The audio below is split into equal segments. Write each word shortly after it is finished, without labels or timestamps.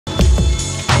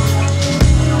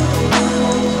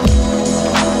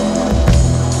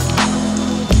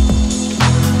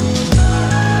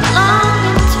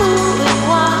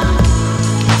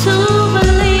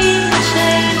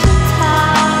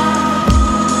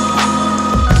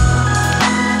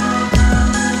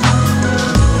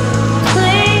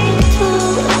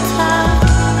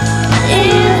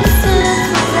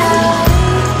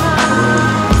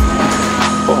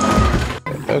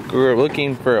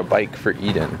looking for a bike for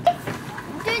Eden.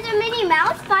 There's a Minnie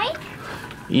Mouse bike.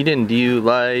 Eden, do you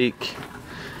like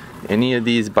any of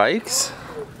these bikes?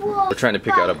 Whoa, We're trying to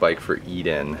pick out a bike for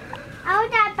Eden I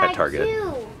want that bike at Target.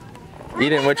 too.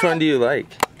 Eden, which one do you like?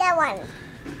 That one.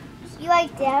 You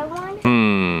like that one?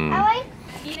 I like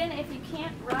Eden, if you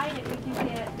can't ride it, we can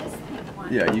get this pink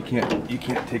one. Yeah, you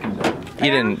can't take them down.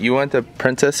 Eden, you want the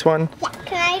princess one? Yeah.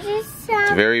 Can I just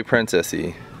It's very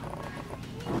princessy.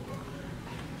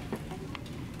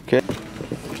 Okay.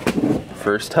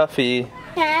 First Huffy.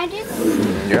 Can I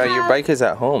just Yeah, your bike is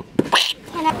at home.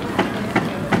 Can I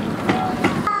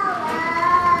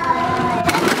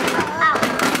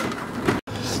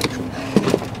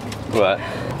What?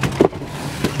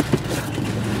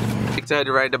 Excited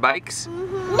to ride the bikes?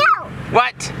 No!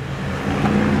 What?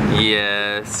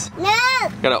 Yes. No!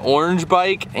 Got an orange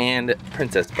bike and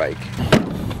princess bike.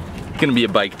 Gonna be a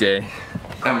bike day.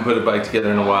 I haven't put a bike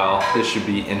together in a while. This should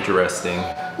be interesting.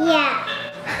 Yeah.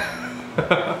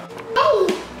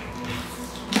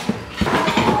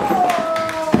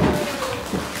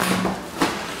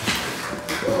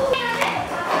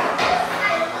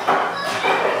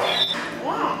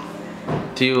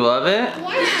 Do you love it?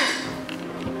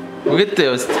 Yeah. Look at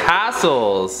those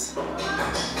tassels.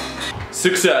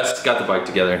 Success, got the bike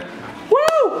together.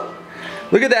 Woo!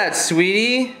 Look at that,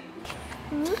 sweetie.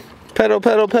 Pedal,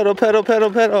 pedal, pedal, pedal,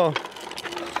 pedal, pedal.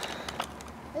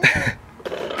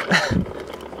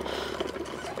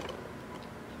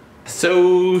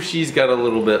 So she's got a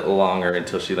little bit longer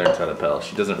until she learns how to pedal.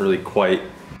 She doesn't really quite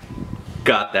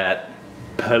got that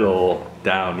pedal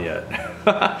down yet.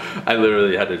 I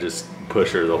literally had to just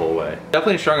push her the whole way.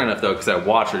 Definitely strong enough though, because I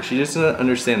watched her. She just doesn't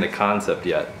understand the concept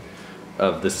yet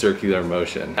of the circular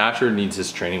motion. Asher needs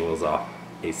his training wheels off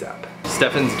ASAP.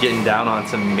 Stefan's getting down on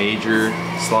some major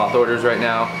sloth orders right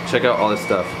now. Check out all this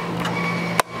stuff.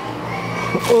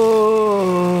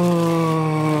 Oh,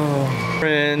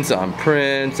 prints on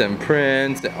prints and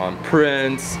prints on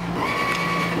prints.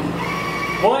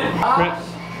 What?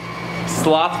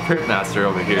 Sloth Printmaster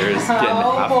over here is getting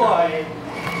after. Boy.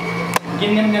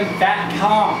 Getting them fat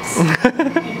comps.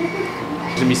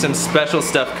 There's gonna be some special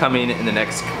stuff coming in the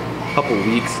next couple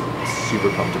weeks. Super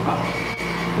pumped about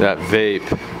that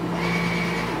vape.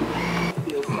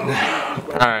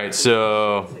 Alright,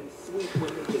 so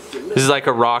this is like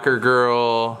a rocker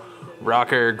girl,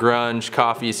 rocker grunge,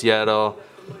 coffee Seattle,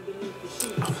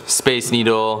 Space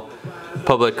Needle,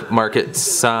 public market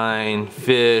sign,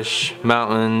 fish,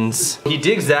 mountains. He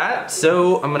digs that,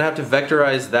 so I'm gonna have to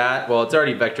vectorize that. Well, it's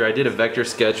already vector. I did a vector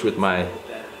sketch with my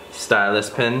stylus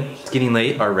pen. It's getting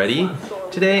late already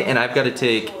today, and I've got to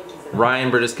take Ryan,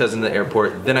 Britta's cousin, to the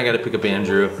airport. Then I got to pick up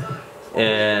Andrew,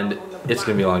 and it's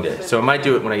gonna be a long day. So I might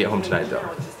do it when I get home tonight, though.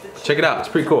 Check it out. It's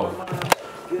pretty cool.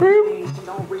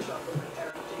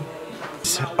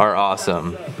 Are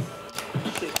awesome.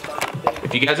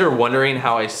 If you guys are wondering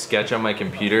how I sketch on my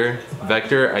computer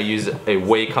vector, I use a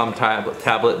Wacom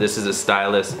tablet. This is a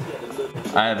stylus.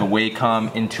 I have a Wacom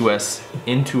Intuos,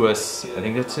 I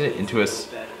think that's it, Intuos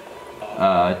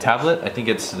tablet. I think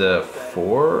it's the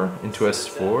 4, Intuos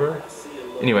 4.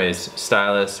 Anyways,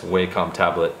 stylus, Wacom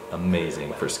tablet,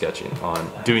 amazing for sketching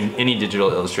on doing any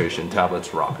digital illustration.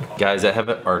 Tablets rock. Guys, I have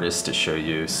an artist to show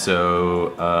you.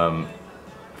 So,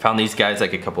 found these guys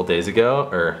like a couple days ago,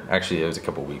 or actually it was a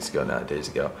couple weeks ago, not days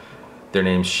ago. Their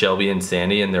name's Shelby and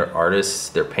Sandy, and they're artists,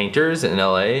 they're painters in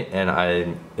LA, and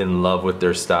I'm in love with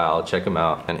their style. Check them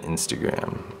out on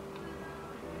Instagram.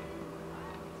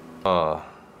 Oh.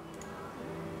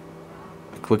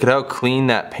 Look at how clean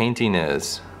that painting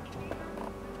is.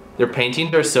 Their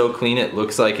paintings are so clean it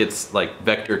looks like it's like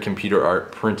vector computer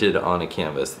art printed on a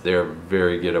canvas. They're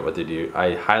very good at what they do.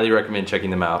 I highly recommend checking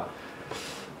them out.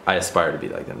 I aspire to be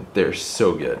like them. They're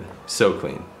so good, so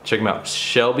clean. Check them out,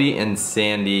 Shelby and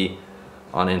Sandy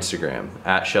on Instagram,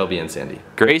 at Shelby and Sandy.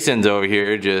 Grayson's over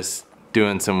here just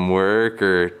doing some work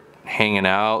or hanging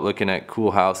out, looking at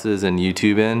cool houses and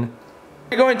YouTubing.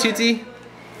 Where you going, Tootsie?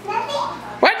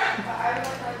 What?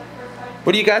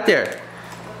 What do you got there?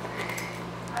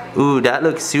 Ooh, that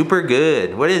looks super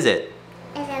good. What is it?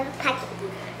 It's a packet.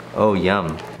 Oh,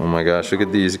 yum. Oh my gosh, look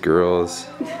at these girls.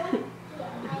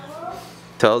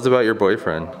 Tell us about your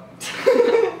boyfriend.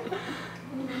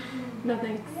 No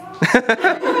thanks.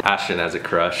 Ashton has a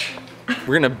crush.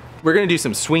 We're gonna do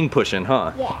some swing pushing,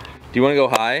 huh? Yeah. Do you wanna go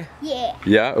high? Yeah.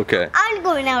 Yeah? Okay. I'm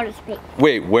going outer space.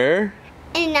 Wait, where?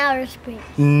 In outer space.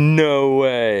 No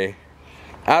way.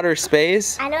 Outer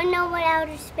space? I don't know what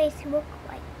outer space looks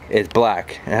like. It's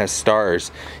black. It has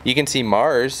stars. You can see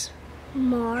Mars.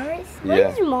 Mars? Yeah.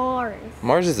 What is Mars?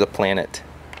 Mars is a planet.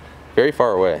 Very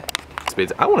far away.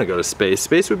 Space. I wanna go to space.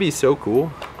 Space would be so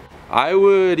cool. I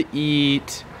would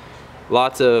eat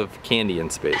lots of candy in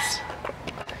space.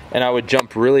 And I would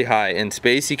jump really high. In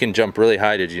space, you can jump really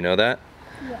high. Did you know that?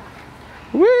 Yeah.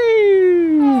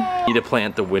 Woo! Need to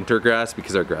plant the winter grass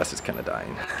because our grass is kind of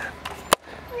dying.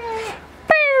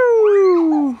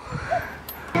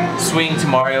 Swing to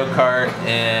Mario Kart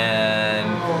and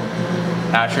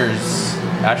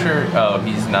Asher, oh,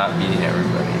 he's not beating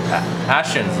everybody.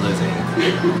 Ashton's losing.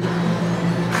 I'm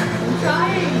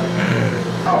trying.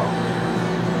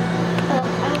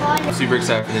 I'm super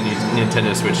excited for the new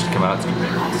Nintendo Switch to come out. It's gonna be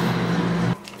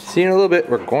awesome. See you in a little bit.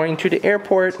 We're going to the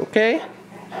airport, okay?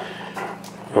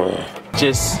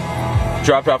 Just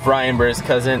dropped off Ryan for his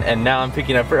cousin, and now I'm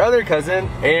picking up her other cousin,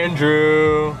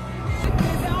 Andrew.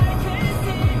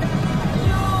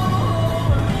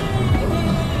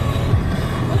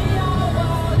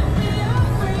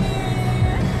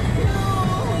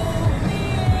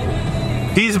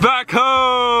 He's back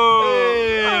home!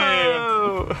 Hey.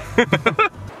 Oh.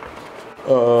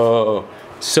 Oh,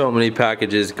 so many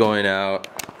packages going out.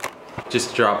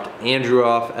 Just dropped Andrew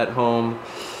off at home.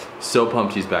 So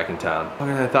pumped he's back in town.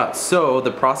 I thought, so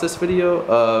the process video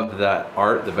of that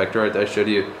art, the vector art that I showed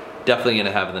you, definitely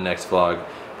gonna have in the next vlog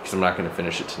because I'm not gonna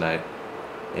finish it tonight.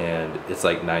 And it's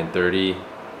like 9:30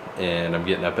 and I'm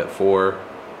getting up at 4.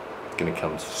 It's gonna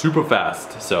come super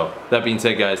fast. So that being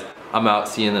said, guys, I'm out.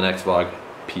 See you in the next vlog.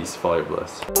 Peace, follow your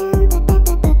bliss.